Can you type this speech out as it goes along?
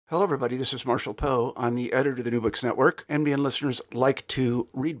Hello, everybody. This is Marshall Poe. I'm the editor of the New Books Network. NBN listeners like to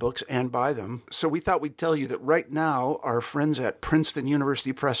read books and buy them. So we thought we'd tell you that right now, our friends at Princeton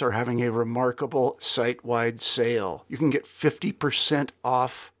University Press are having a remarkable site-wide sale. You can get 50%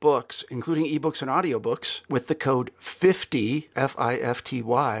 off books, including ebooks and audiobooks, with the code 50,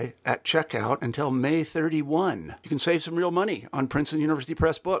 F-I-F-T-Y, at checkout until May 31. You can save some real money on Princeton University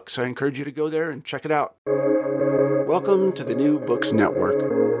Press books. I encourage you to go there and check it out. Welcome to the New Books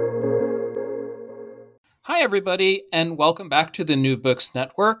Network. Hi, everybody, and welcome back to the New Books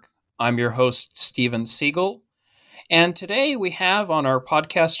Network. I'm your host, Steven Siegel. And today we have on our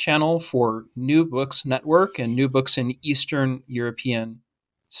podcast channel for New Books Network and New Books in Eastern European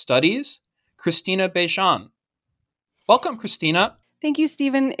Studies, Christina Bejan. Welcome, Christina. Thank you,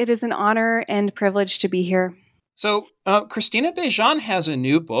 Steven. It is an honor and privilege to be here. So, Christina Bejan has a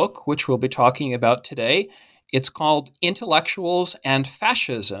new book, which we'll be talking about today. It's called Intellectuals and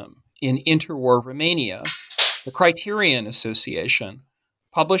Fascism in Interwar Romania, the Criterion Association,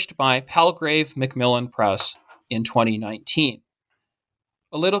 published by Palgrave Macmillan Press in 2019.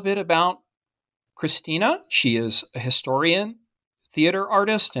 A little bit about Christina. She is a historian, theater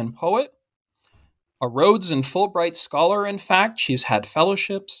artist, and poet. A Rhodes and Fulbright scholar, in fact. She's had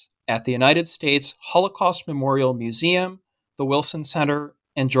fellowships at the United States Holocaust Memorial Museum, the Wilson Center,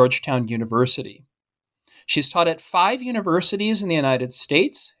 and Georgetown University. She's taught at 5 universities in the United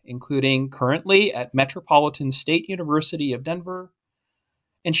States, including currently at Metropolitan State University of Denver,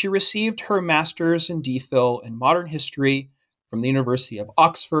 and she received her master's and DPhil in modern history from the University of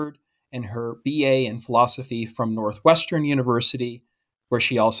Oxford and her BA in philosophy from Northwestern University, where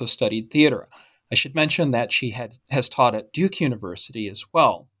she also studied theater. I should mention that she has taught at Duke University as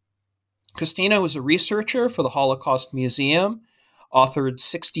well. Christina was a researcher for the Holocaust Museum, authored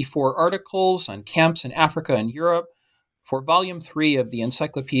 64 articles on camps in Africa and Europe for Volume 3 of the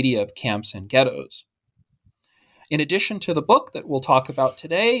Encyclopedia of Camps and Ghettos. In addition to the book that we'll talk about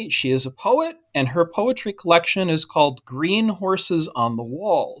today, she is a poet, and her poetry collection is called Green Horses on the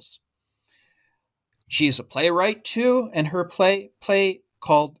Walls. She's a playwright, too, and her play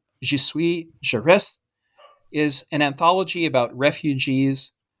called Je suis juriste is an anthology about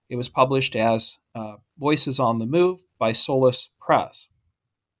refugees. It was published as Voices on the Move by Solus Press.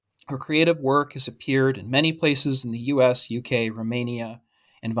 Her creative work has appeared in many places in the US, UK, Romania,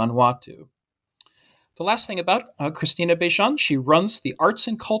 and Vanuatu. The last thing about Christina Bejan, she runs the arts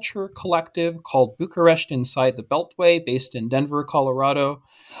and culture collective called Bucharest Inside the Beltway, based in Denver, Colorado,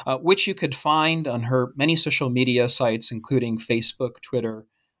 which you could find on her many social media sites, including Facebook, Twitter,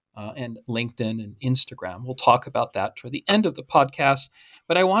 and LinkedIn and Instagram. We'll talk about that toward the end of the podcast,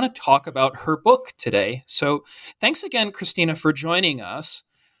 but I want to talk about her book today. So thanks again, Christina, for joining us.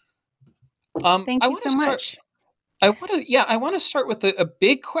 Thank you so much. I want to start with a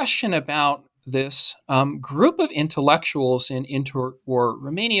big question about this group of intellectuals in interwar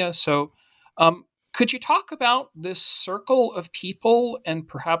Romania. So could you talk about this circle of people and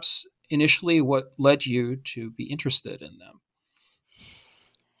perhaps initially what led you to be interested in them?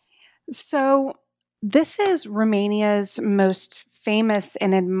 So this is Romania's most famous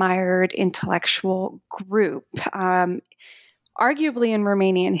and admired intellectual group, arguably in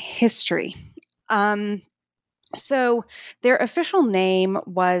Romanian history. So their official name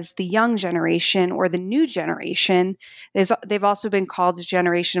was the Young Generation or the New Generation. They've also been called the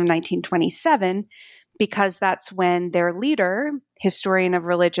Generation of 1927 because that's when their leader, historian of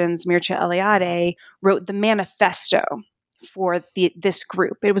religions Mircea Eliade, wrote the manifesto for this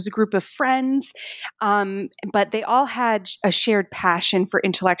group. It was a group of friends, but they all had a shared passion for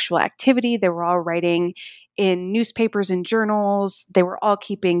intellectual activity. They were all writing in newspapers and journals. They were all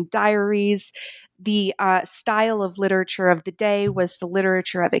keeping diaries. The style of literature of the day was the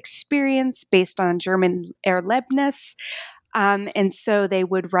literature of experience based on German Erlebnis. And so they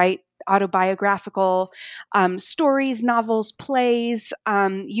would write autobiographical stories, novels, plays,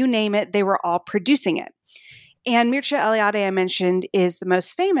 you name it, they were all producing it. And Mircea Eliade, I mentioned, is the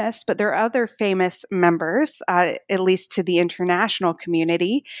most famous, but there are other famous members, at least to the international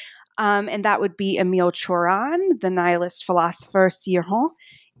community. And that would be Émile Cioran, the nihilist philosopher Cioran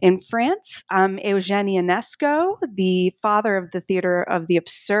in France, Eugène Ionesco, the father of the theater of the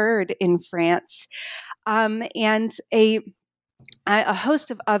absurd in France, and a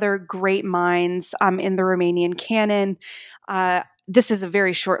host of other great minds in the Romanian canon. This is a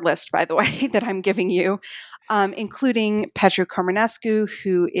very short list, by the way, that I'm giving you. Including Petru Cormănescu,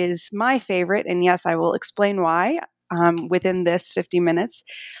 who is my favorite, and yes, I will explain why within this 50 minutes.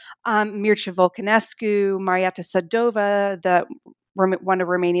 Mircea Vulcănescu, Marieta Sadova, the one of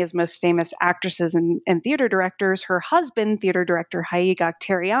Romania's most famous actresses and theater directors, her husband, theater director Haig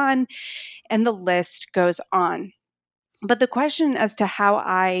Akhterian, and the list goes on. But the question as to how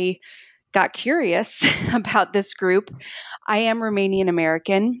I got curious about this group, I am Romanian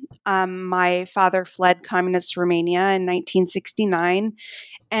American. My father fled communist Romania in 1969.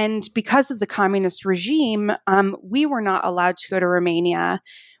 And because of the communist regime, we were not allowed to go to Romania,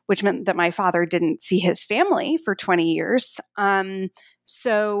 which meant that my father didn't see his family for 20 years.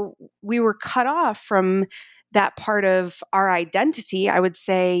 So we were cut off from that part of our identity. I would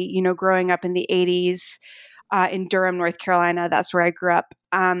say, growing up in the 80s, in Durham, North Carolina, that's where I grew up,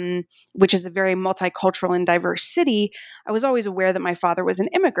 which is a very multicultural and diverse city. I was always aware that my father was an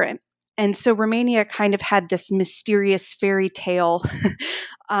immigrant. And so Romania kind of had this mysterious fairy tale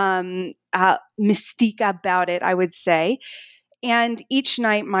mystique about it, I would say. And each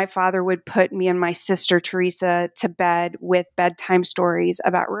night, my father would put me and my sister, Teresa, to bed with bedtime stories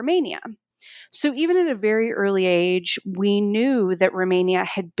about Romania. So even at a very early age, we knew that Romania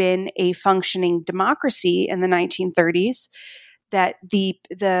had been a functioning democracy in the 1930s, that the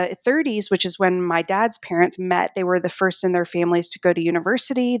 30s, which is when my dad's parents met, they were the first in their families to go to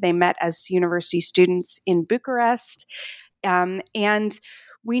university. They met as university students in Bucharest. And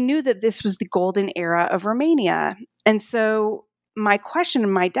we knew that this was the golden era of Romania. And so my question to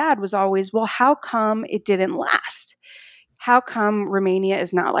my dad was always, well, how come it didn't last? How come Romania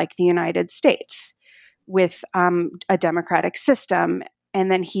is not like the United States with a democratic system?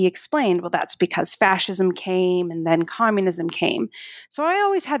 And then he explained, well, that's because fascism came and then communism came. So I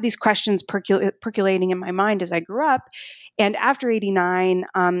always had these questions percolating in my mind as I grew up. And after 89,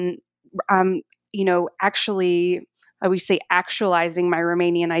 actually, I would say actualizing my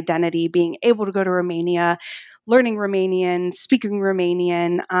Romanian identity, being able to go to Romania, learning Romanian, speaking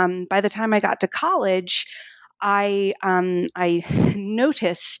Romanian. By the time I got to college, I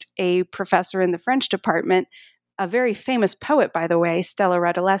noticed a professor in the French department, a very famous poet, by the way, Stella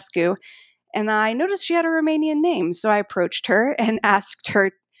Radulescu, and I noticed she had a Romanian name. So I approached her and asked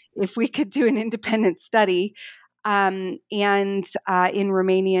her if we could do an independent study in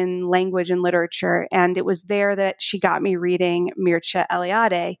Romanian language and literature. And it was there that she got me reading Mircea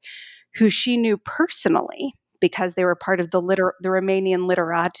Eliade, who she knew personally because they were part of the Romanian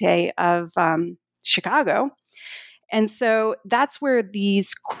Literate of Chicago. And so that's where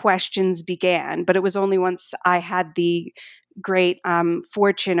these questions began. But it was only once I had the great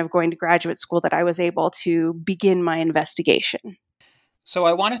fortune of going to graduate school that I was able to begin my investigation. So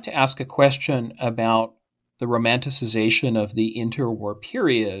I wanted to ask a question about the romanticization of the interwar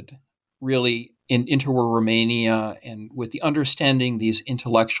period, really in interwar Romania, and with the understanding these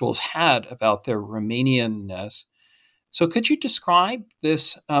intellectuals had about their Romanianness. So could you describe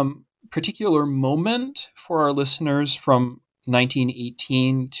this particular moment for our listeners from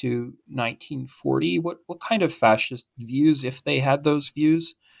 1918 to 1940? What kind of fascist views, if they had those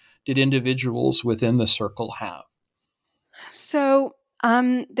views, did individuals within the circle have? So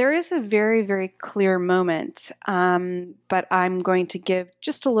there is a very, very clear moment, but I'm going to give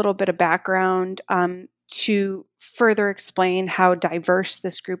just a little bit of background to further explain how diverse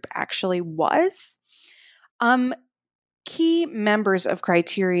this group actually was. Key members of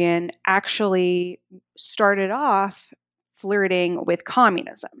Criterion actually started off flirting with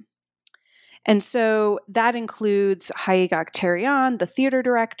communism. And so that includes Haig Akhterian, the theater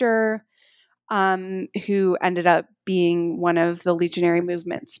director, who ended up being one of the Legionary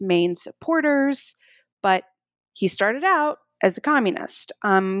Movement's main supporters, but he started out as a communist.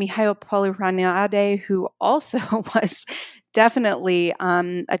 Mihail Polihraniade, who also was definitely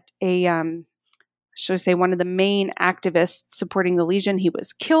should I say, one of the main activists supporting the Legion. He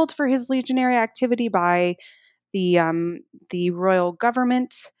was killed for his legionary activity by the royal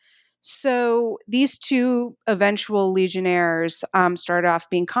government. So these two eventual legionnaires started off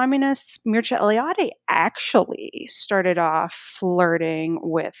being communists. Mircea Eliade actually started off flirting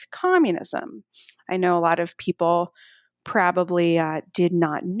with communism. I know a lot of people probably did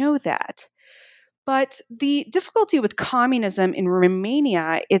not know that. But the difficulty with communism in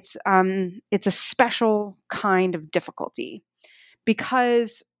Romania, it's a special kind of difficulty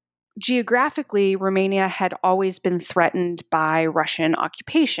because geographically, Romania had always been threatened by Russian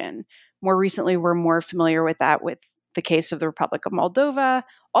occupation. More recently, we're more familiar with that with the case of the Republic of Moldova,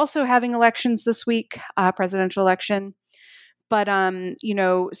 also having elections this week, presidential election. But,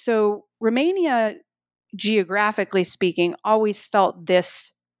 so Romania, geographically speaking, always felt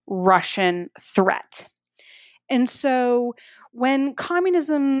this Russian threat. And so when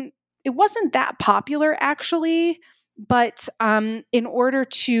communism, it wasn't that popular actually, but in order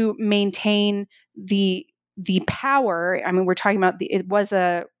to maintain the the power, I mean, we're talking about it was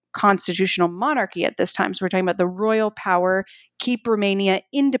a constitutional monarchy at this time. So we're talking about the royal power, keep Romania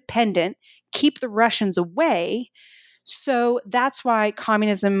independent, keep the Russians away. So that's why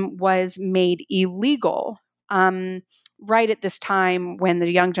communism was made illegal right at this time when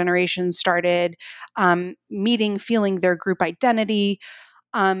the young generation started meeting, feeling their group identity,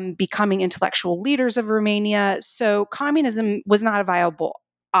 becoming intellectual leaders of Romania. So communism was not a viable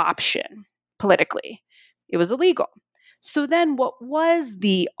option politically. It was illegal. So then what was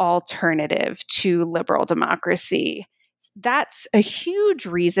the alternative to liberal democracy? That's a huge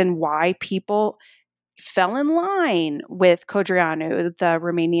reason why people fell in line with Codreanu, the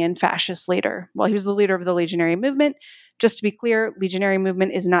Romanian fascist leader. Well, he was the leader of the Legionary Movement. Just to be clear, Legionary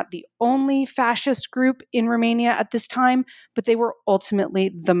Movement is not the only fascist group in Romania at this time, but they were ultimately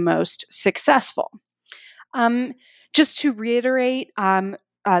the most successful. Just to reiterate, the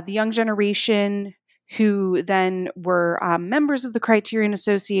young generation who then were members of the Criterion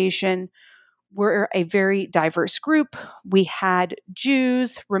Association were a very diverse group. We had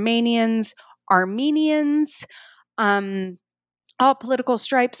Jews, Romanians, Armenians, all political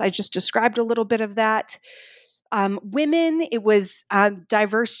stripes. I just described a little bit of that. Women, it was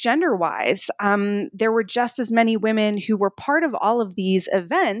diverse gender-wise. There were just as many women who were part of all of these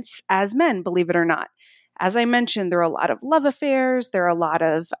events as men, believe it or not. As I mentioned, there are a lot of love affairs. There are a lot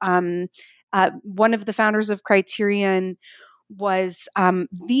of, one of the founders of Criterion was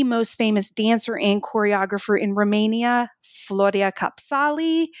the most famous dancer and choreographer in Romania, Floria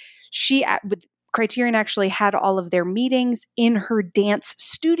Capsali. She, with Criterion, actually had all of their meetings in her dance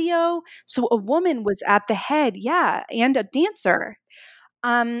studio. So a woman was at the head, and a dancer,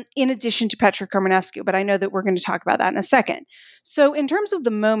 in addition to Petra Carmenescu. But I know that we're going to talk about that in a second. So in terms of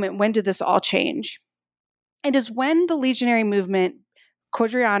the moment, when did this all change? It is when the Legionary Movement,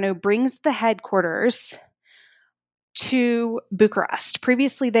 Codreanu, brings the headquarters to Bucharest.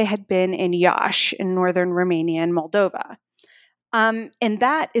 Previously, they had been in Iași in northern Romania and Moldova. And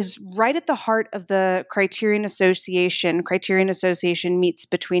that is right at the heart of the Criterion Association. Criterion Association meets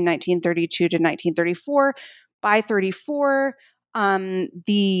between 1932 to 1934. By 34,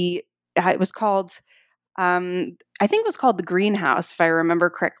 it was called, I think it was called the Greenhouse, if I remember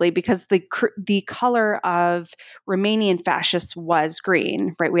correctly, because the color of Romanian fascists was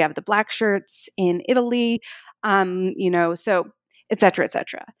green, right? We have the black shirts in Italy, so et cetera, et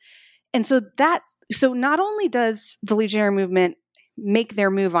cetera. And so not only does the Legionary Movement make their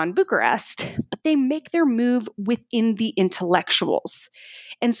move on Bucharest, but they make their move within the intellectuals.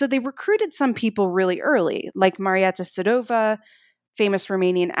 And so they recruited some people really early, like Marieta Sadova, famous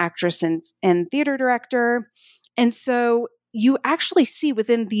Romanian actress and theater director. And so you actually see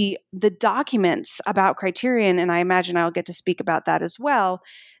within the documents about Criterion, and I imagine I'll get to speak about that as well,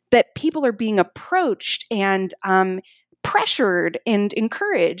 that people are being approached and pressured and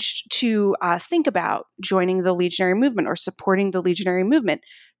encouraged to think about joining the Legionary Movement or supporting the Legionary Movement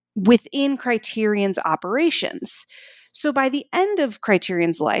within Criterion's operations. So by the end of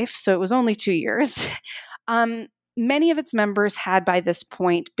Criterion's life, so it was only 2 years, many of its members had by this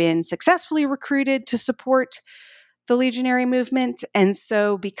point been successfully recruited to support the Legionary Movement. And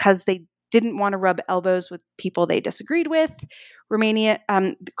so because they didn't want to rub elbows with people they disagreed with,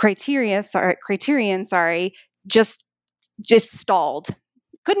 Criterion, just stalled.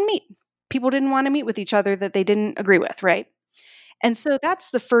 Couldn't meet. People didn't want to meet with each other that they didn't agree with, right? And so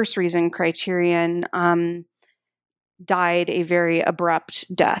that's the first reason Criterion died a very abrupt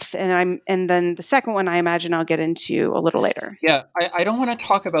death. And then the second one I imagine I'll get into a little later. Yeah, I don't want to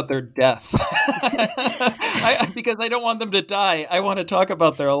talk about their death because I don't want them to die. I want to talk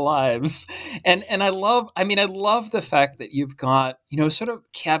about their lives. And I love the fact that you've got, sort of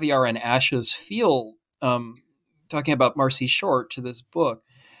caviar and ashes feel talking about Marcy Short to this book.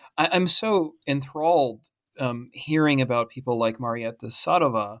 I'm so enthralled hearing about people like Marieta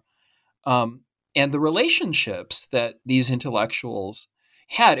Sadova and the relationships that these intellectuals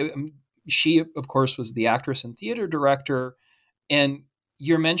had. She, of course, was the actress and theater director. And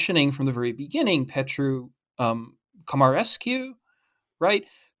you're mentioning from the very beginning Petru Comarescu, right?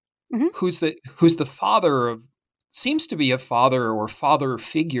 Mm-hmm. Who's the father of, seems to be a father or father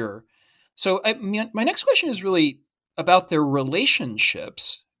figure. So my next question is really about their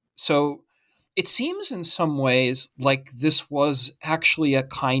relationships. So it seems in some ways like this was actually a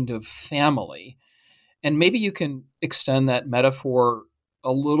kind of family. And maybe you can extend that metaphor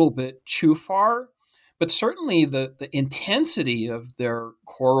a little bit too far, but certainly the intensity of their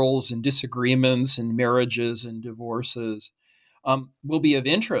quarrels and disagreements and marriages and divorces will be of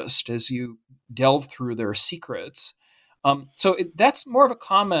interest as you delve through their secrets. That's more of a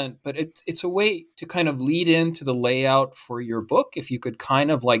comment, but it's a way to kind of lead into the layout for your book. If you could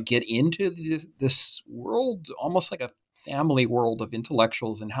kind of like get into this world, almost like a family world of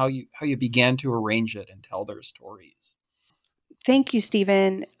intellectuals, and how you began to arrange it and tell their stories. Thank you,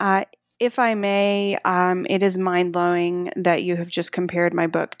 Stephen. If I may, it is mind-blowing that you have just compared my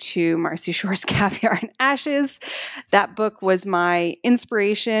book to Marcy Shore's Caviar and Ashes. That book was my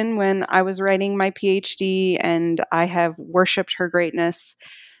inspiration when I was writing my PhD, and I have worshipped her greatness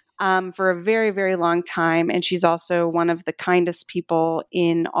for a very, very long time. And she's also one of the kindest people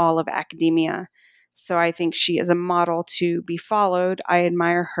in all of academia. So I think she is a model to be followed. I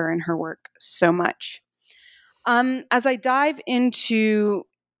admire her and her work so much. As I dive into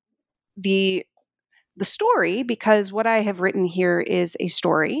the story, because what I have written here is a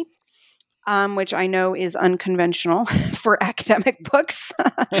story, which I know is unconventional for academic books.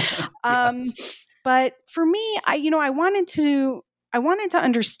 Yes. But for me, I wanted to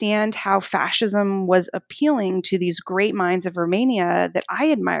understand how fascism was appealing to these great minds of Romania that I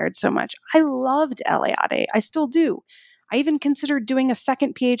admired so much. I loved Eliade. I still do. I even considered doing a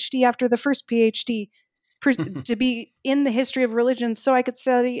second PhD after the first PhD to be in the history of religion so I could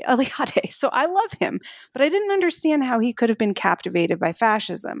study Eliade. So I love him, but I didn't understand how he could have been captivated by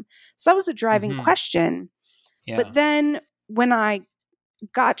fascism. So that was the driving question. Yeah. But then when I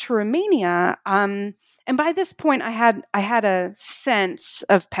got to Romania, and by this point I had a sense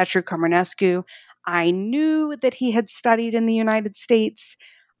of Petru Comănescu. I knew that he had studied in the United States.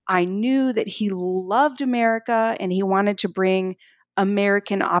 I knew that he loved America and he wanted to bring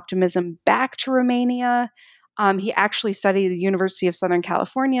American optimism back to Romania. He actually studied at the University of Southern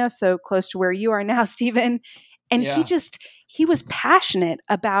California, so close to where you are now, Stephen. And he was passionate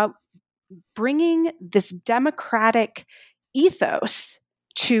about bringing this democratic ethos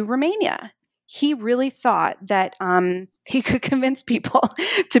to Romania. He really thought that he could convince people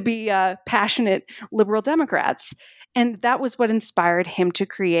to be passionate liberal Democrats. And that was what inspired him to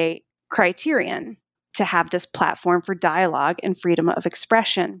create Criterion, to have this platform for dialogue and freedom of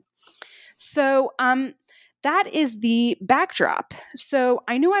expression. So that is the backdrop. So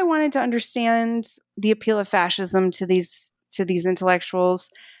I knew I wanted to understand the appeal of fascism to these intellectuals.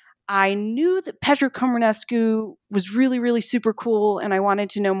 I knew that Petru Comănescu was really, really super cool, and I wanted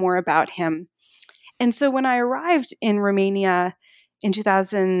to know more about him. And so when I arrived in Romania in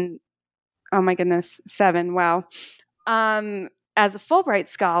 2007, wow, as a Fulbright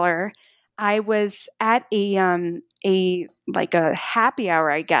scholar, I was at a happy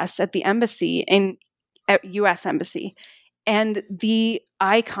hour, I guess, at the embassy at U.S. Embassy, and the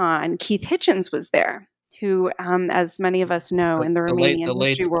icon Keith Hitchens was there, who, as many of us know, in the Romanian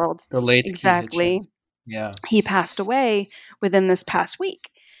history world, the late exactly, Keith Hitchens. Yeah, he passed away within this past week,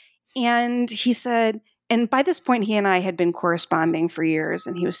 and he said, and by this point, he and I had been corresponding for years,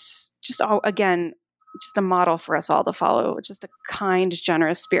 and he was just a model for us all to follow, just a kind,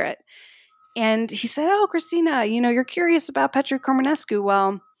 generous spirit. And he said, "Oh, Christina, you're curious about Petru Comănescu.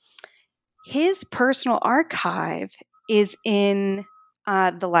 Well, his personal archive is in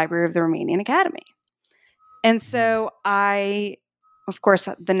the Library of the Romanian Academy." And so I, of course,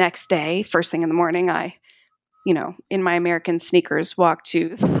 the next day, first thing in the morning, I, in my American sneakers, walked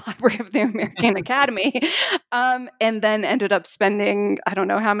to the Library of the American Academy, and then ended up spending, I don't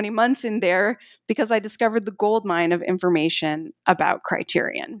know how many months in there, because I discovered the gold mine of information about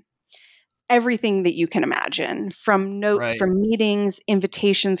Criterion. Everything that you can imagine, from notes from meetings,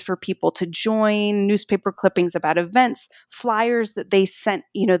 invitations for people to join, newspaper clippings about events, flyers that they sent,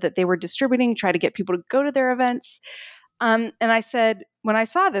 that they were distributing, try to get people to go to their events. And I said, when I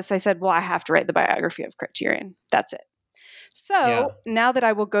saw this, I said, well, I have to write the biography of Criterion. That's it. So now that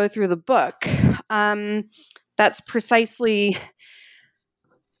I will go through the book, that's precisely,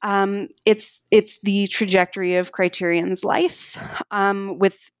 it's the trajectory of Criterion's life,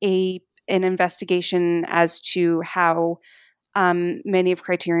 with an investigation as to how many of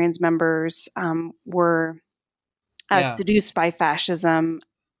Criterion's members were seduced by fascism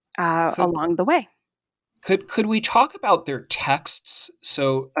along the way. Could we talk about their texts?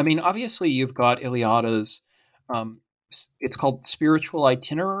 So, I mean, obviously, you've got Eliade's. It's called Spiritual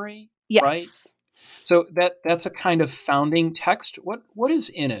Itinerary, yes. Right? So that's a kind of founding text. What is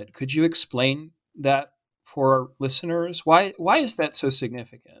in it? Could you explain that for our listeners? Why is that so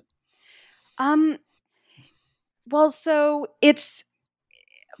significant? Well, so it's,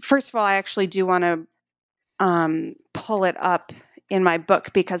 first of all, I actually do want to pull it up in my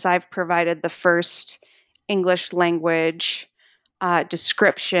book, because I've provided the first English language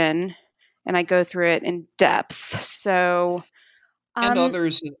description, and I go through it in depth. So And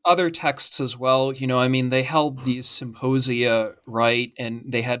other texts as well. I mean, they held these symposia, right? And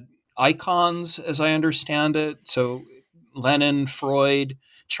they had icons, as I understand it. So Lenin, Freud,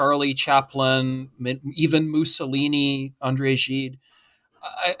 Charlie Chaplin, even Mussolini, André Gide.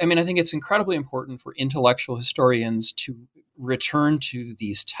 I mean, I think it's incredibly important for intellectual historians to return to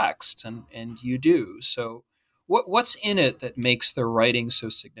these texts, and you do. So what's in it that makes their writing so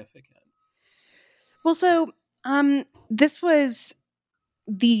significant? Well, so this was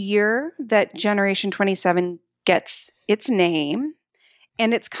the year that Generation 27 gets its name,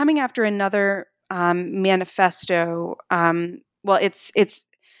 and it's coming after another manifesto. It's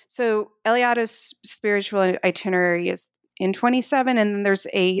so Eliade's spiritual itinerary is in 27, and then there's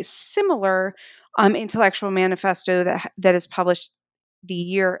a similar intellectual manifesto that is published the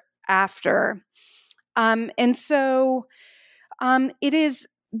year after. And so it is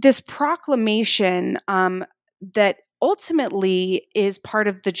this proclamation that ultimately is part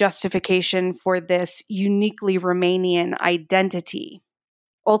of the justification for this uniquely Romanian identity.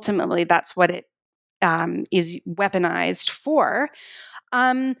 Ultimately, that's what it is weaponized for.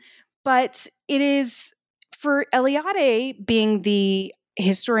 But it is, for Eliade being the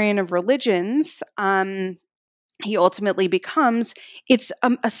historian of religions, he ultimately becomes, it's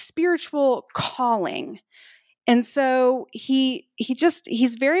a spiritual calling. And so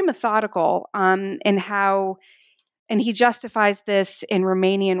he's very methodical in how, and he justifies this in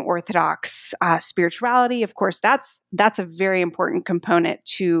Romanian Orthodox spirituality. Of course, that's a very important component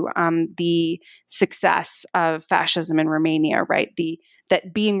to the success of fascism in Romania, right?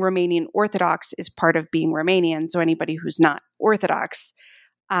 That being Romanian Orthodox is part of being Romanian. So anybody who's not Orthodox,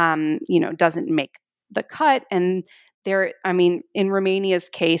 doesn't make the cut. And in Romania's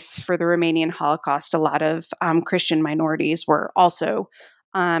case, for the Romanian Holocaust, a lot of Christian minorities were also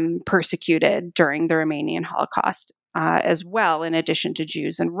persecuted during the Romanian Holocaust as well, in addition to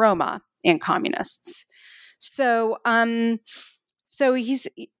Jews and Roma and communists. So he's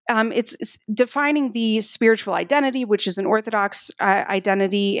it's defining the spiritual identity, which is an Orthodox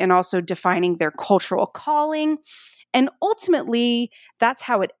identity, and also defining their cultural calling. And ultimately, that's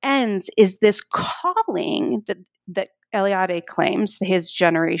how it ends, is this calling that Eliade claims his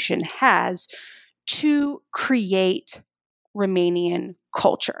generation has to create Romanian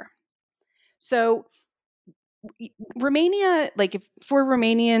culture. So Romania, for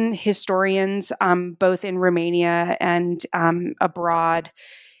Romanian historians, both in Romania and abroad,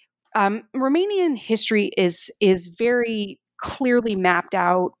 Romanian history is very clearly mapped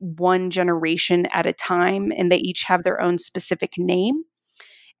out one generation at a time, and they each have their own specific name.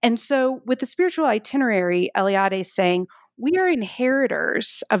 And so with the spiritual itinerary, Eliade is saying, we are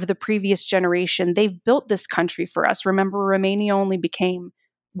inheritors of the previous generation. They've built this country for us. Remember, Romania only became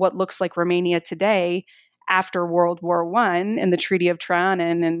what looks like Romania today after World War I and the Treaty of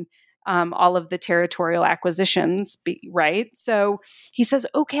Trianon and all of the territorial acquisitions, right? So he says,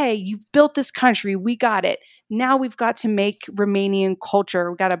 okay, you've built this country. We got it. Now we've got to make Romanian culture.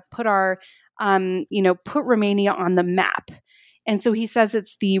 We've got to put put Romania on the map. And so he says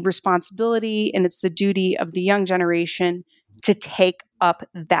it's the responsibility and it's the duty of the young generation to take up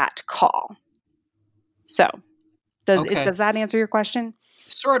that call. So does that answer your question?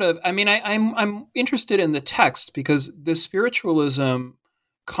 Sort of. I mean, I'm interested in the text because the spiritualism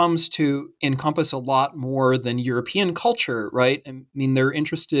comes to encompass a lot more than European culture, right? I mean, they're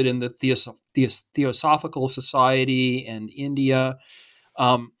interested in the Theosophical Society and India.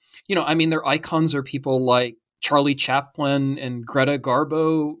 Their icons are people like Charlie Chaplin and Greta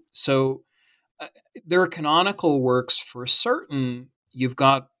Garbo. So there are canonical works for certain. You've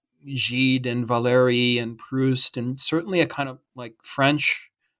got Gide and Valéry and Proust, and certainly a kind of like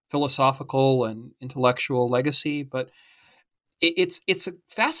French philosophical and intellectual legacy. But it's a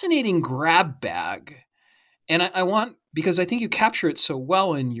fascinating grab bag. And I want, because I think you capture it so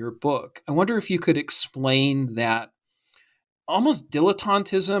well in your book, I wonder if you could explain that almost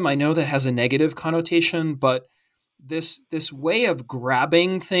dilettantism. I know that has a negative connotation, but this way of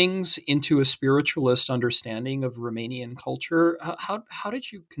grabbing things into a spiritualist understanding of Romanian culture, how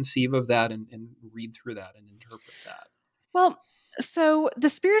did you conceive of that and read through that and interpret that? Well, so the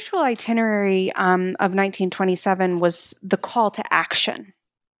spiritual itinerary of 1927 was the call to action.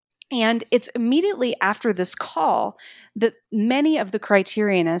 And it's immediately after this call that many of the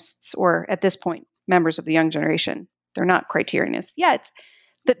criterionists, or at this point, members of the young generation, they're not criterionists yet,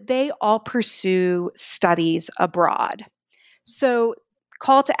 that they all pursue studies abroad. So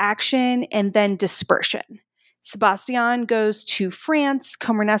call to action and then dispersion. Sebastian goes to France,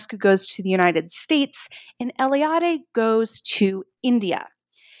 Comănescu goes to the United States, and Eliade goes to India.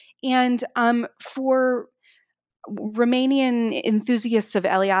 And for Romanian enthusiasts of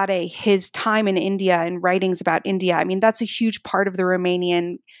Eliade, his time in India and writings about India, I mean, that's a huge part of the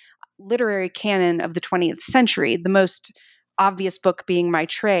Romanian literary canon of the 20th century. The most obvious book being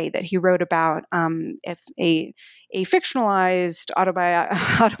Maitreyi, that he wrote about if a fictionalized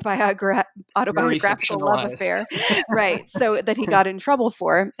autobiographical love affair, right? So that he got in trouble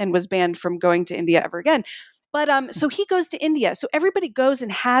for and was banned from going to India ever again. But so he goes to India. So everybody goes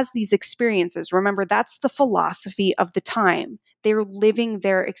and has these experiences. Remember, that's the philosophy of the time. They're living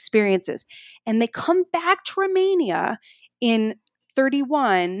their experiences. And they come back to Romania in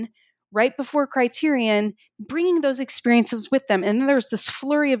 31, right before Criterion, bringing those experiences with them. And then there's this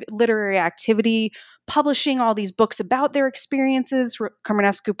flurry of literary activity, publishing all these books about their experiences.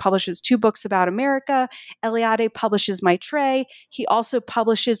 Comănescu publishes 2 books about America. Eliade publishes Maitreyi. He also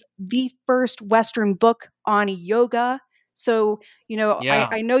publishes the first Western book on yoga. So, Yeah,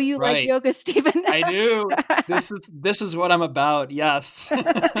 I know you right. like yoga, Stephen. I do. This is what I'm about. Yes.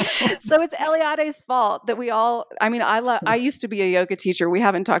 So it's Eliade's fault that I used to be a yoga teacher. We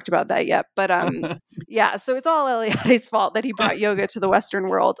haven't talked about that yet, but yeah. So it's all Eliade's fault that he brought yoga to the Western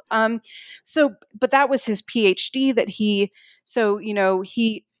world. But that was his PhD that he. So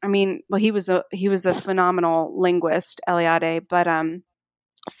he was a phenomenal linguist, Eliade. But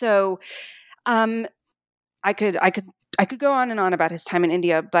I could go on and on about his time in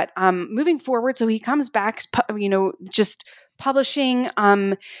India, but moving forward, so he comes back, just publishing.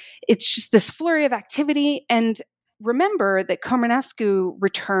 It's just this flurry of activity. And remember that Comănescu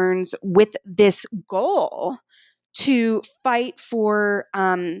returns with this goal to fight for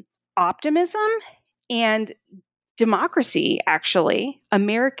optimism and democracy, actually,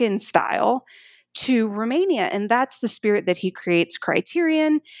 American style, to Romania. And that's the spirit that he creates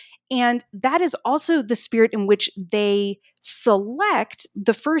Criterion. And that is also the spirit in which they select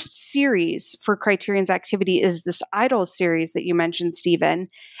the first series for Criterion's activity is this Idols series that you mentioned, Stephen.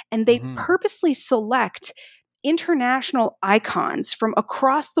 And they purposely select international icons from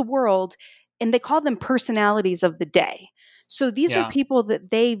across the world, and they call them personalities of the day. So these are people that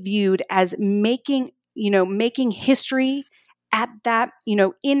they viewed as making history at that, in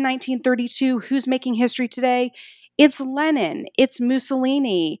 1932. Who's making history today? It's Lenin, it's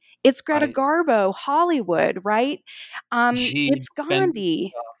Mussolini, it's Greta Garbo, Hollywood, right? It's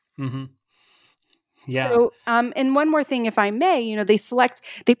Gandhi. Yeah. So, and one more thing, if I may,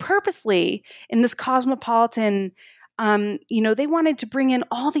 they purposely, in this cosmopolitan, they wanted to bring in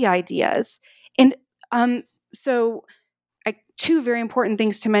all the ideas. And so 2 very important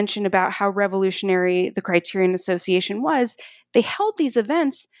things to mention about how revolutionary the Criterion Association was. They held these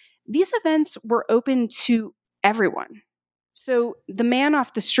events. These events were open to everyone. So the man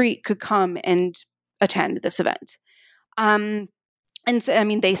off the street could come and attend this event. And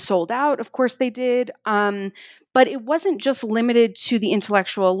so, they sold out. Of course they did. But it wasn't just limited to the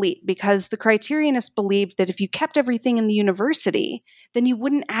intellectual elite, because the Criterionists believed that if you kept everything in the university, then you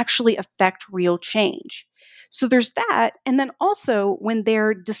wouldn't actually affect real change. So there's that. And then also, when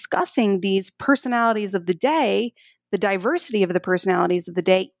they're discussing these personalities of the day, the diversity of the personalities of the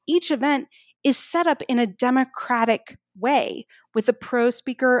day, each event is set up in a democratic way with a pro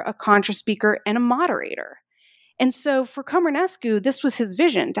speaker, a contra speaker, and a moderator. And so for Comănescu, this was his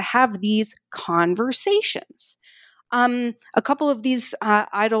vision, to have these conversations. A couple of these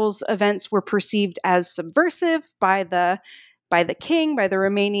Idols events were perceived as subversive by the king, by the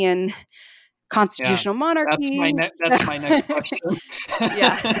Romanian constitutional monarchy. That's my next question.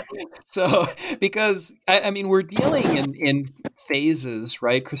 Yeah. So, because we're dealing in phases,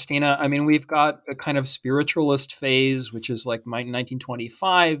 right, Christina? We've got a kind of spiritualist phase, which is like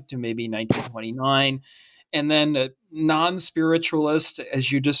 1925 to maybe 1929. And then a non-spiritualist, as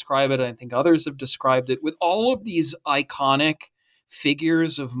you describe it, I think others have described it, with all of these iconic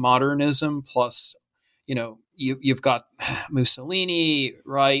figures of modernism, plus, you've got Mussolini,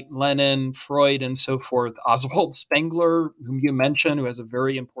 right, Lenin, Freud, and so forth, Oswald Spengler, whom you mentioned, who has a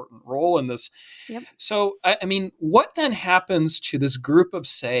very important role in this. Yep. So, what then happens to this group of,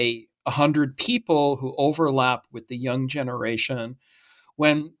 say, 100 people who overlap with the young generation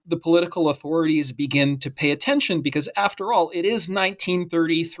when the political authorities begin to pay attention? Because after all, it is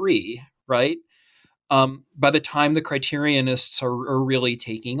 1933, right? By the time the Criterionists are really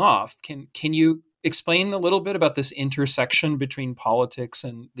taking off. Can you explain a little bit about this intersection between politics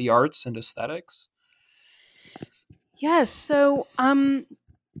and the arts and aesthetics? Yes. So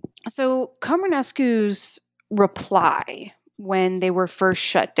Comănescu's reply when they were first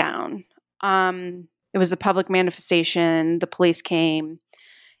shut down, it was a public manifestation. The police came,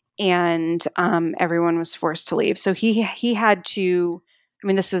 and everyone was forced to leave. So he had to.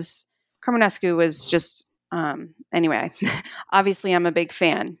 Comănescu was just Anyway, obviously I'm a big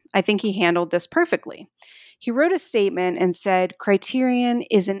fan. I think he handled this perfectly. He wrote a statement and said, Criterion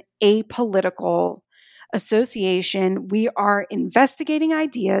is an apolitical association. We are investigating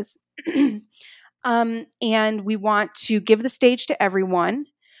ideas and we want to give the stage to everyone.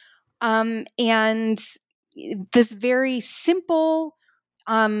 And this very simple,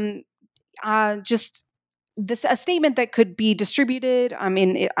 just this a statement that could be distributed.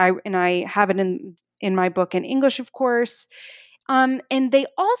 I have it in my book in English, of course. And they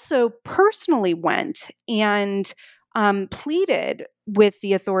also personally went and pleaded with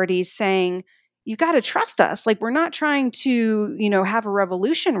the authorities, saying, "You got to trust us. Like, we're not trying to, have a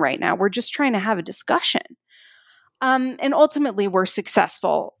revolution right now. We're just trying to have a discussion." And ultimately, we're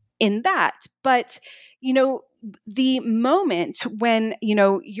successful in that. But the moment when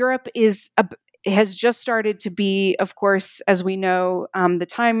Europe has just started to be, of course, as we know, the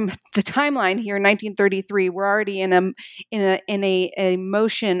timeline here, 1933, we're already in a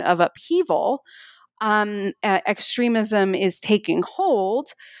motion of upheaval. Extremism is taking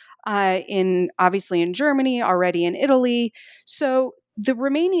hold obviously in Germany, already in Italy. So the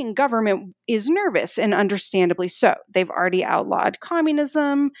Romanian government is nervous, and understandably so. They've already outlawed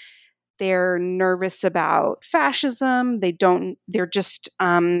communism. They're nervous about fascism. They're just,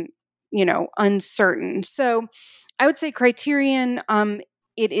 uncertain. So I would say Criterion,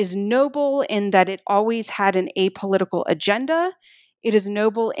 it is noble in that it always had an apolitical agenda. It is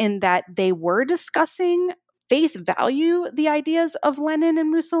noble in that they were discussing face value the ideas of Lenin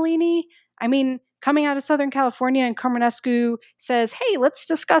and Mussolini. I mean, coming out of Southern California, and Carmenescu says, "Hey, let's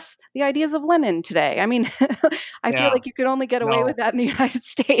discuss the ideas of Lenin today." I mean, I feel like you could only get away with that in the United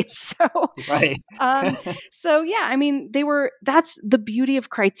States. So, right. So yeah, I mean, that's the beauty of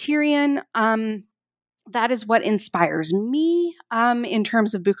Criterion. That is what inspires me in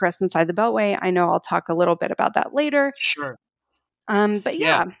terms of Bucharest Inside the Beltway. I know I'll talk a little bit about that later. Sure. But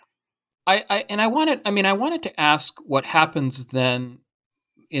yeah. I wanted to ask what happens then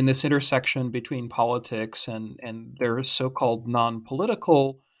in this intersection between politics and their so-called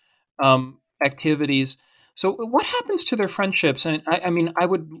non-political activities. So what happens to their friendships? And I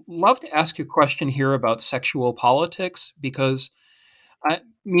would love to ask you a question here about sexual politics, because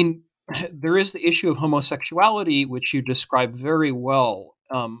there is the issue of homosexuality, which you describe very well,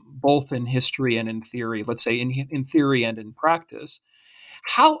 both in history and in theory, let's say in theory and in practice.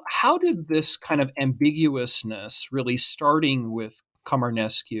 How did this kind of ambiguousness, really starting with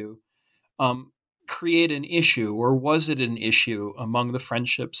Carmenescu, create an issue, or was it an issue among the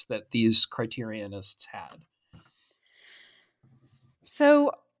friendships that these Criterionists had?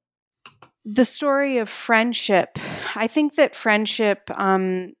 So the story of friendship, I think that friendship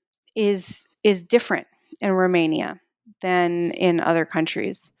is different in Romania than in other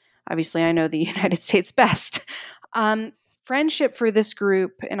countries. Obviously, I know the United States best. Friendship for this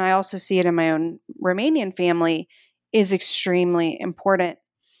group, and I also see it in my own Romanian family, is extremely important.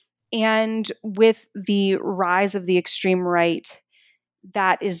 And with the rise of the extreme right,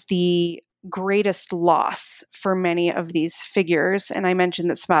 that is the greatest loss for many of these figures. And I mentioned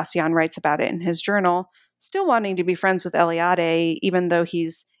that Sebastian writes about it in his journal, still wanting to be friends with Eliade, even though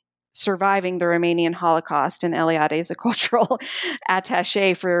he's surviving the Romanian Holocaust, and Eliade is a cultural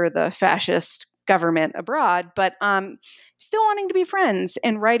attaché for the fascist government abroad, but still wanting to be friends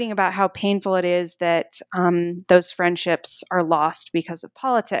and writing about how painful it is that those friendships are lost because of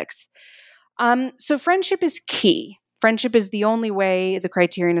politics. So friendship is key. Friendship is the only way the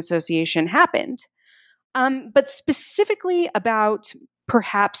Criterion Association happened. But specifically about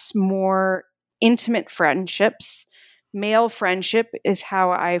perhaps more intimate friendships, male friendship is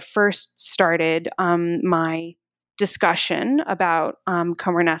how I first started my discussion about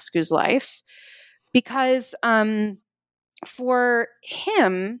Carmenescu's life. Because for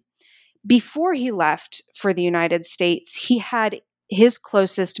him, before he left for the United States, he had his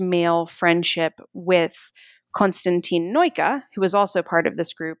closest male friendship with Constantin Noica, who was also part of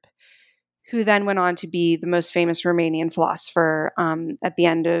this group, who then went on to be the most famous Romanian philosopher at the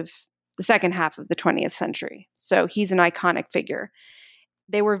end of the second half of the 20th century. So he's an iconic figure.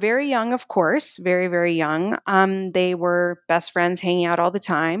 They were very young, of course, very, very young. They were best friends, hanging out all the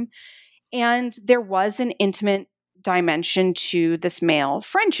time. And there was an intimate dimension to this male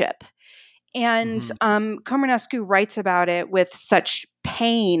friendship. And Carmenescu writes about it with such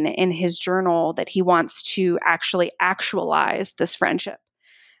pain in his journal that he wants to actually actualize this friendship.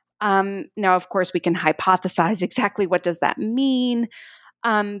 Now, of course, we can hypothesize exactly what does that mean.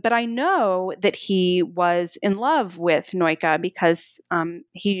 But I know that he was in love with Noica because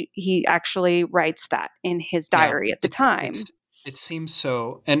he actually writes that in his diary at the time. It seems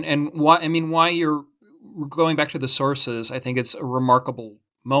so. And why? I mean, why going back to the sources, I think it's a remarkable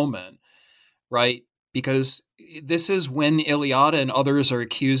moment, right? Because this is when Eliade and others are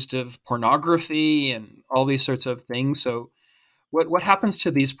accused of pornography and all these sorts of things. So what happens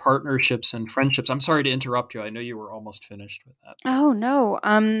to these partnerships and friendships? I'm sorry to interrupt you. I know you were almost finished with that. Oh no.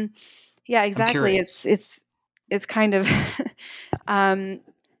 Yeah, I'm exactly. curious. It's kind of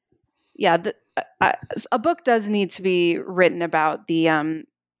yeah, a book does need to be written about the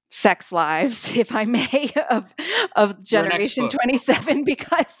sex lives, if I may, of Generation 27,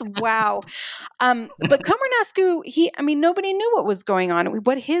 because wow. But Comernescu, nobody knew what was going on.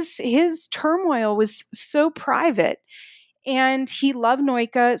 What his turmoil was so private, and he loved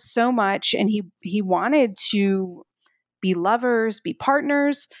Noica so much, and he wanted to be lovers, be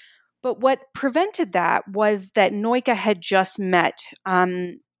partners. But what prevented that was that Noica had just met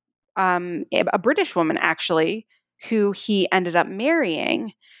a British woman, actually, who he ended up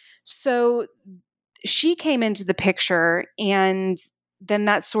marrying. So she came into the picture, and then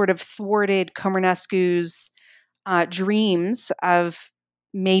that sort of thwarted Comernescu's dreams of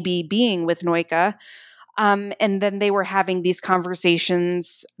maybe being with Noica. And then they were having these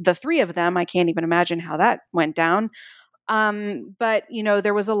conversations, the three of them. I can't even imagine how that went down. But,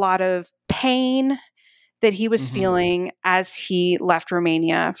 there was a lot of pain that he was feeling as he left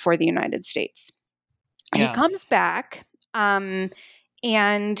Romania for the United States. Yeah. He comes back,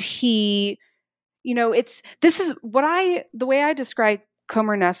 and he, the way I describe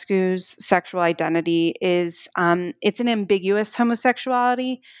Comernescu's sexual identity is, it's an ambiguous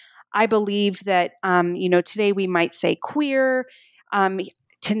homosexuality. I believe that, today we might say queer.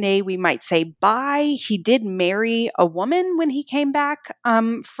 Today we might say bi. He did marry a woman when he came back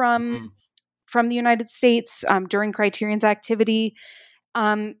from the United States during Criterion's activity.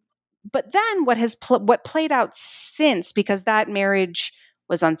 But then what played out since, because that marriage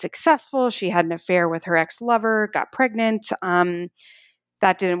was unsuccessful, she had an affair with her ex-lover, got pregnant.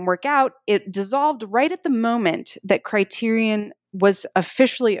 That didn't work out. It dissolved right at the moment that Criterion was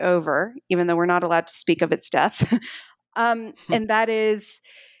officially over, even though we're not allowed to speak of its death. And that is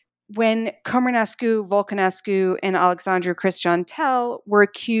when Comernescu, Vulcanescu, and Alexandru Cristian were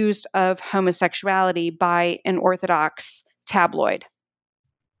accused of homosexuality by an Orthodox tabloid.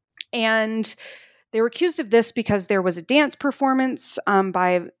 And they were accused of this because there was a dance performance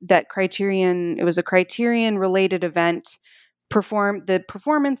by that Criterion. It was a Criterion-related event. The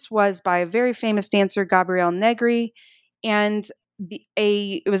performance was by a very famous dancer, Gabriele Negri, and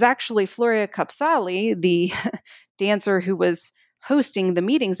it was actually Floria Capsali, the dancer who was hosting the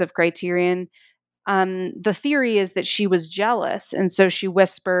meetings of Criterion. The theory is that she was jealous, and so she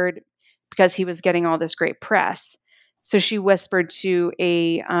whispered, because he was getting all this great press, so she whispered to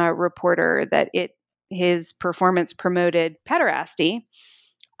a reporter that his performance promoted pederasty,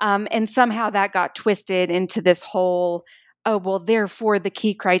 and somehow that got twisted into this whole, oh, well, therefore the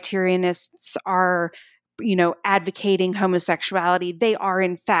key Criterionists are, advocating homosexuality. They are,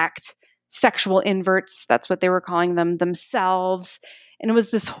 in fact, sexual inverts. That's what they were calling them themselves. And it was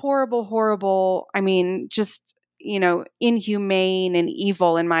this horrible, horrible, just, inhumane and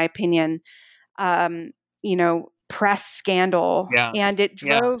evil, in my opinion, press scandal. Yeah. And it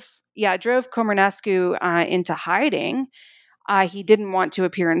drove Comernescu into hiding. He didn't want to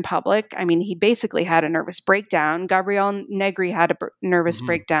appear in public. He basically had a nervous breakdown. Gabriele Negri had a nervous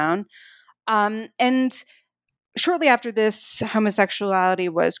breakdown. And shortly after this, homosexuality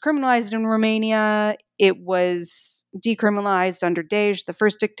was criminalized in Romania. It was decriminalized under Dej, the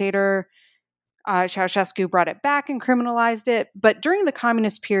first dictator. Ceausescu brought it back and criminalized it. But during the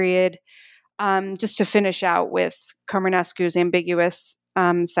communist period, just to finish out with Comernescu's ambiguous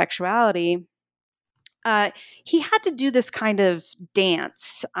sexuality, he had to do this kind of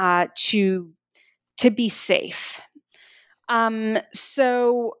dance to be safe.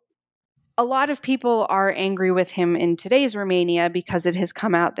 So a lot of people are angry with him in today's Romania because it has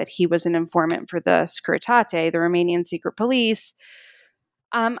come out that he was an informant for the Securitate, the Romanian secret police.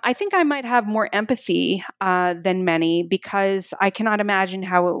 I think I might have more empathy than many, because I cannot imagine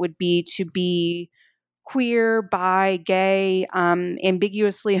how it would be to be queer, bi, gay,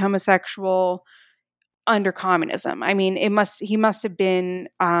 ambiguously homosexual under communism. He must have been,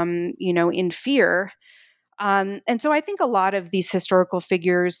 in fear. And so I think a lot of these historical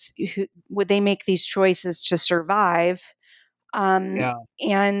figures, would they make these choices to survive? And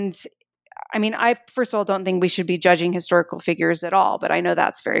I first of all don't think we should be judging historical figures at all, but I know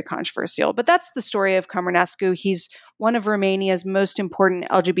that's very controversial. But that's the story of Comernescu. He's one of Romania's most important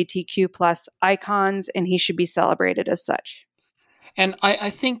LGBTQ plus icons, and he should be celebrated as such. And I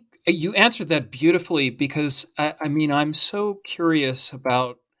think you answered that beautifully, because I'm so curious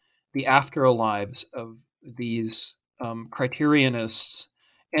about the afterlives of these criterionists,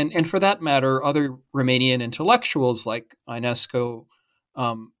 and for that matter, other Romanian intellectuals like Ionescu.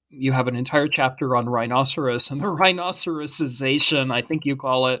 You have an entire chapter on rhinoceros and the rhinocerosization, I think you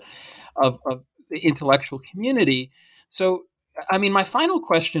call it, of the intellectual community. So, I mean, my final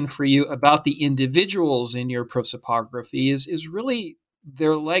question for you about the individuals in your prosopography is really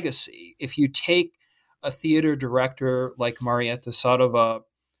their legacy. If you take a theater director like Marietta Sadova,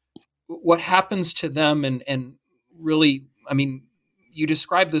 what happens to them, and really, I mean, you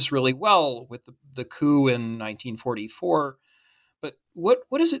described this really well with the coup in 1944, but what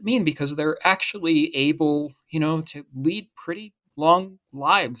does it mean? Because they're actually able, to lead pretty long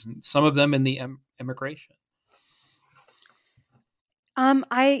lives, and some of them in the immigration.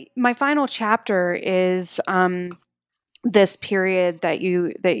 My final chapter is this period that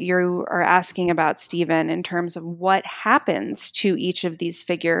you are asking about, Stephen, in terms of what happens to each of these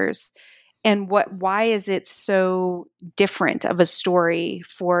figures and why is it so different of a story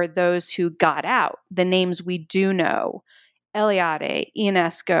for those who got out. The names we do know, Eliade,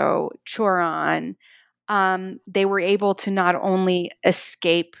 Ionescu, Choran, they were able to not only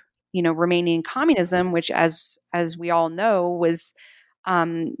escape, Romanian communism, which, as we all know, was, I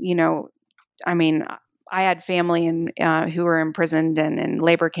mean, I had family who were imprisoned and in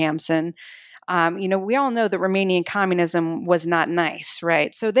labor camps, and we all know that Romanian communism was not nice,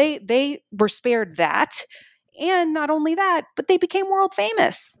 right? So they were spared that, and not only that, but they became world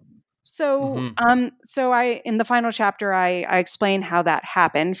famous. So, so I in the final chapter, I explain how that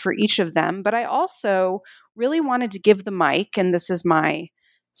happened for each of them, but I also really wanted to give the mic, and this is my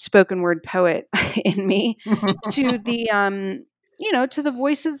spoken word poet in me, to the to the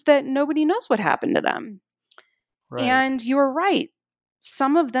voices that nobody knows what happened to them. Right. And you were right.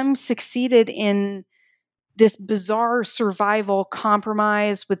 Some of them succeeded in this bizarre survival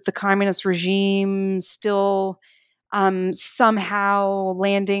compromise with the communist regime, still somehow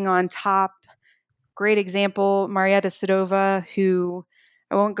landing on top. Great example, Marietta Sadova, who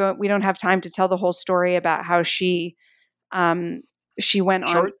I won't go. We don't have time to tell the whole story about how she went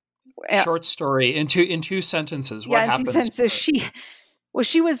on. Short story in two sentences. What happens? In 2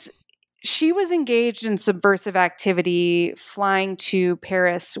 sentences. She was engaged in subversive activity, flying to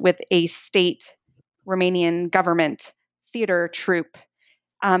Paris with a state Romanian government theater troupe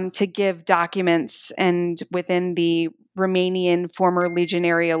to give documents, and within the Romanian former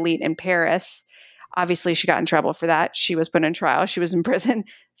legionary elite in Paris. Obviously, she got in trouble for that. She was put in trial. She was in prison.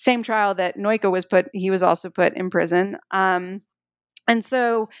 Same trial that Noika was put. He was also put in prison. And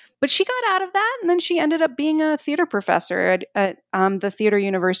so, but she got out of that, and then she ended up being a theater professor at the Theater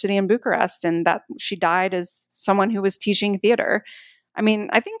University in Bucharest, and that she died as someone who was teaching theater. I mean,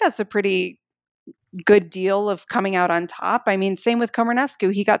 I think that's a pretty good deal of coming out on top. I mean, same with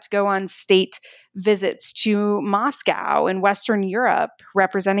Comănescu. He got to go on state visits to Moscow in Western Europe,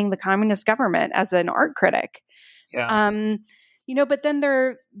 representing the communist government as an art critic. Yeah. But then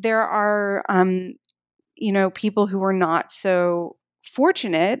there are people who were not so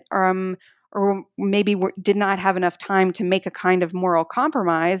fortunate, or maybe did not have enough time to make a kind of moral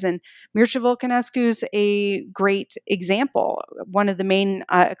compromise. And Mircea Vulcănescu's a great example, one of the main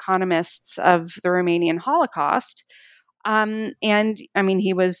economists of the Romanian Holocaust. And I mean,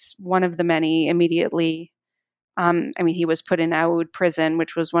 he was one of the many immediately. He was put in Aoud prison,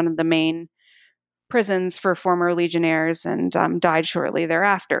 which was one of the main prisons for former legionnaires, and died shortly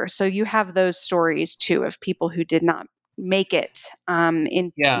thereafter. So you have those stories too of people who did not make it. And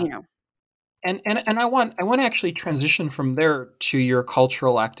I want to actually transition from there to your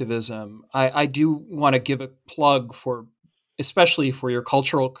cultural activism. I do want to give a plug especially for your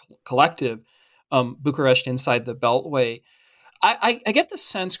cultural collective, Bucharest Inside the Beltway. I get the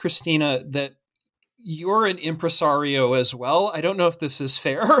sense, Christina, that you're an impresario as well. I don't know if this is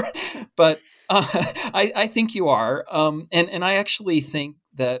fair, but I think you are. And I actually think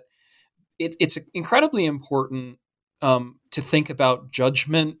that it's incredibly important to think about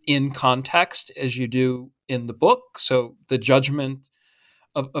judgment in context, as you do in the book. So the judgment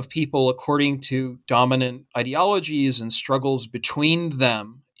of people according to dominant ideologies and struggles between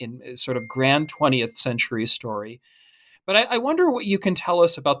them in a sort of grand 20th century story. But I wonder what you can tell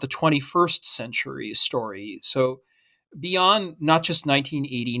us about the 21st century story. So beyond not just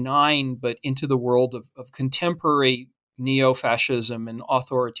 1989, but into the world of contemporary neo-fascism and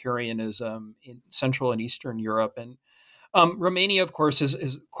authoritarianism in Central and Eastern Europe. And Romania, of course,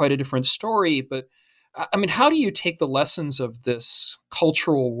 is quite a different story. But I mean, how do you take the lessons of this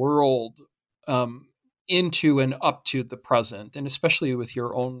cultural world into and up to the present, and especially with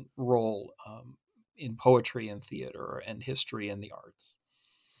your own role in poetry and theater and history and the arts?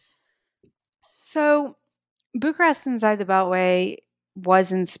 So Bucharest Inside the Beltway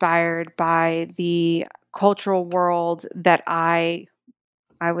was inspired by the cultural world that I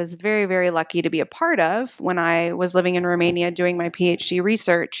was very, very lucky to be a part of when I was living in Romania doing my PhD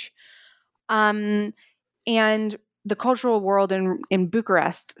research. Um, and the cultural world in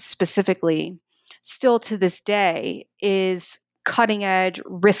Bucharest specifically, still to this day, is cutting edge,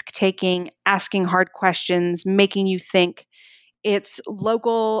 risk taking, asking hard questions, making you think. It's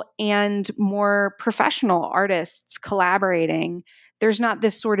local and more professional artists collaborating. There's not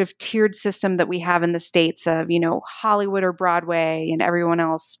this sort of tiered system that we have in the States of, Hollywood or Broadway and everyone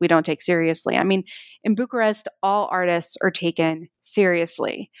else we don't take seriously. I mean, in Bucharest, all artists are taken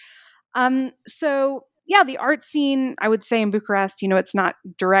seriously. So yeah, the art scene, I would say in Bucharest, it's not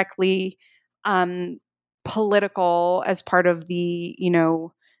directly political as part of the,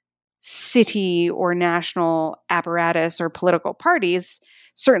 city or national apparatus or political parties.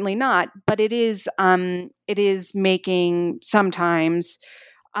 Certainly not, but it is making sometimes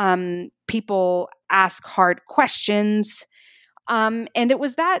people ask hard questions. And it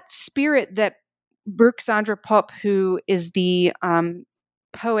was that spirit that Ruxandra Popp, who is the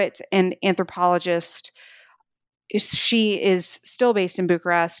poet and anthropologist, she is still based in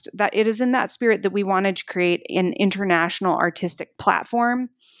Bucharest, that it is in that spirit that we wanted to create an international artistic platform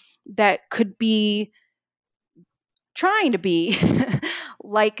that could be trying to be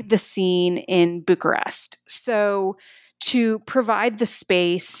like the scene in Bucharest. So to provide the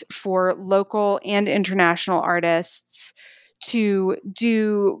space for local and international artists to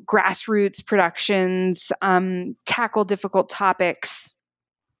do grassroots productions, tackle difficult topics.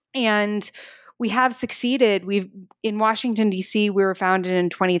 And we have succeeded. In Washington, D.C., we were founded in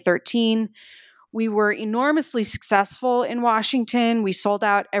 2013. We were enormously successful in Washington. We sold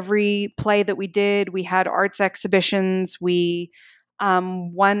out every play that we did. We had arts exhibitions. We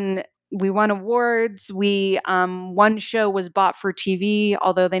won awards. One show was bought for TV,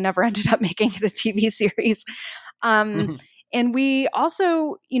 although they never ended up making it a TV series. And we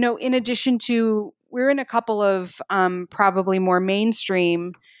also, in addition to, we're in a couple of probably more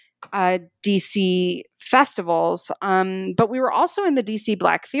mainstream DC festivals, but we were also in the DC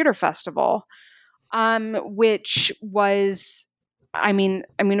Black Theater Festival, which was,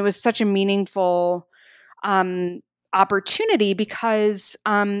 it was such a meaningful opportunity because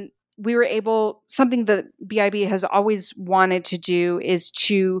we were able, something that BIB has always wanted to do is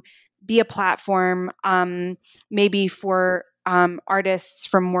to be a platform maybe for artists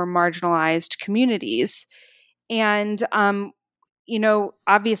from more marginalized communities. And,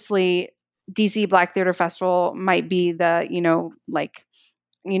 obviously DC Black Theater Festival might be the,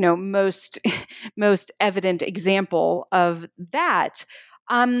 most evident example of that.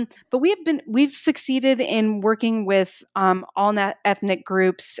 But we've succeeded in working with all ethnic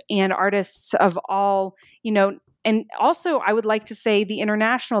groups and artists of all, and also I would like to say the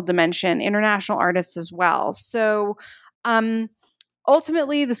international dimension, international artists as well. So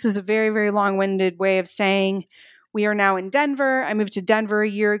ultimately, this is a very, very long-winded way of saying we are now in Denver. I moved to Denver a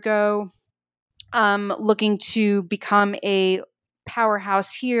year ago, looking to become a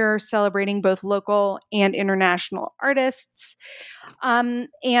powerhouse here, celebrating both local and international artists.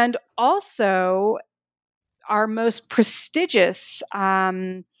 And also, our most prestigious,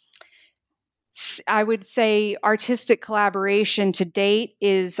 I would say, artistic collaboration to date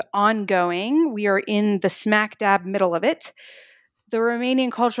is ongoing. We are in the smack dab middle of it. The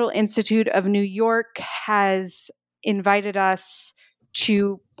Romanian Cultural Institute of New York has invited us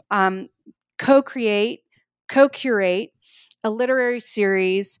to co-curate a literary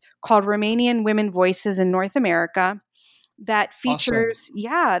series called Romanian Women Voices in North America that features,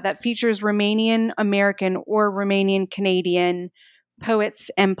 Romanian American or Romanian Canadian poets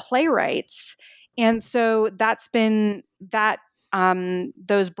and playwrights. And so that's been that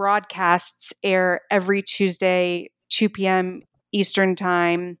those broadcasts air every Tuesday, 2 p.m. Eastern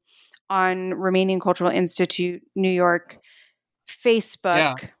Time on Romanian Cultural Institute New York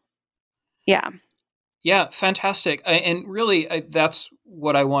Facebook. Yeah, fantastic. And really, that's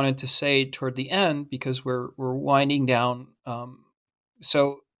what I wanted to say toward the end because we're winding down.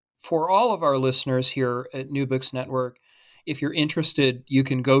 So for all of our listeners here at New Books Network, if you're interested, you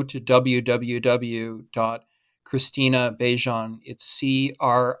can go to www.Cristina Bejan. It's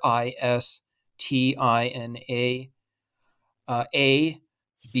Cristina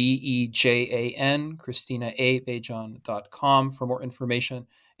Bejan, CristinaABejan.com for more information.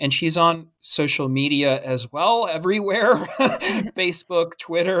 And she's on social media as well, everywhere. Facebook,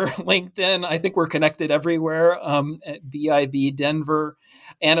 Twitter, LinkedIn. I think we're connected everywhere at BIB Denver.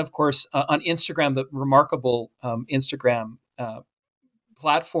 And of course, on Instagram, the remarkable Instagram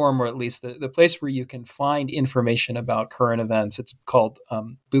platform, or at least the place where you can find information about current events. It's called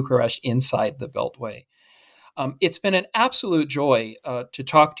Bucharest Inside the Beltway. It's been an absolute joy to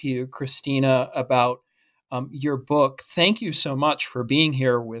talk to you, Christina, about your book. Thank you so much for being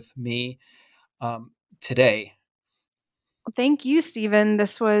here with me today. Thank you, Stephen.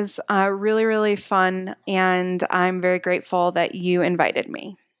 This was really, really fun, and I'm very grateful that you invited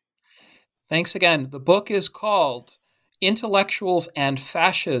me. Thanks again. The book is called Intellectuals and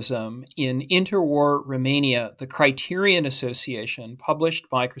Fascism in Interwar Romania, The Criterion Association, published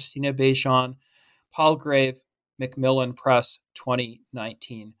by Christina Bejan, Palgrave Macmillan Press,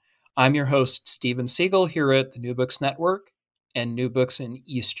 2019. I'm your host, Stephen Siegel, here at the New Books Network and New Books in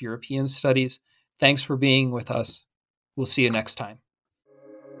East European Studies. Thanks for being with us. We'll see you next time.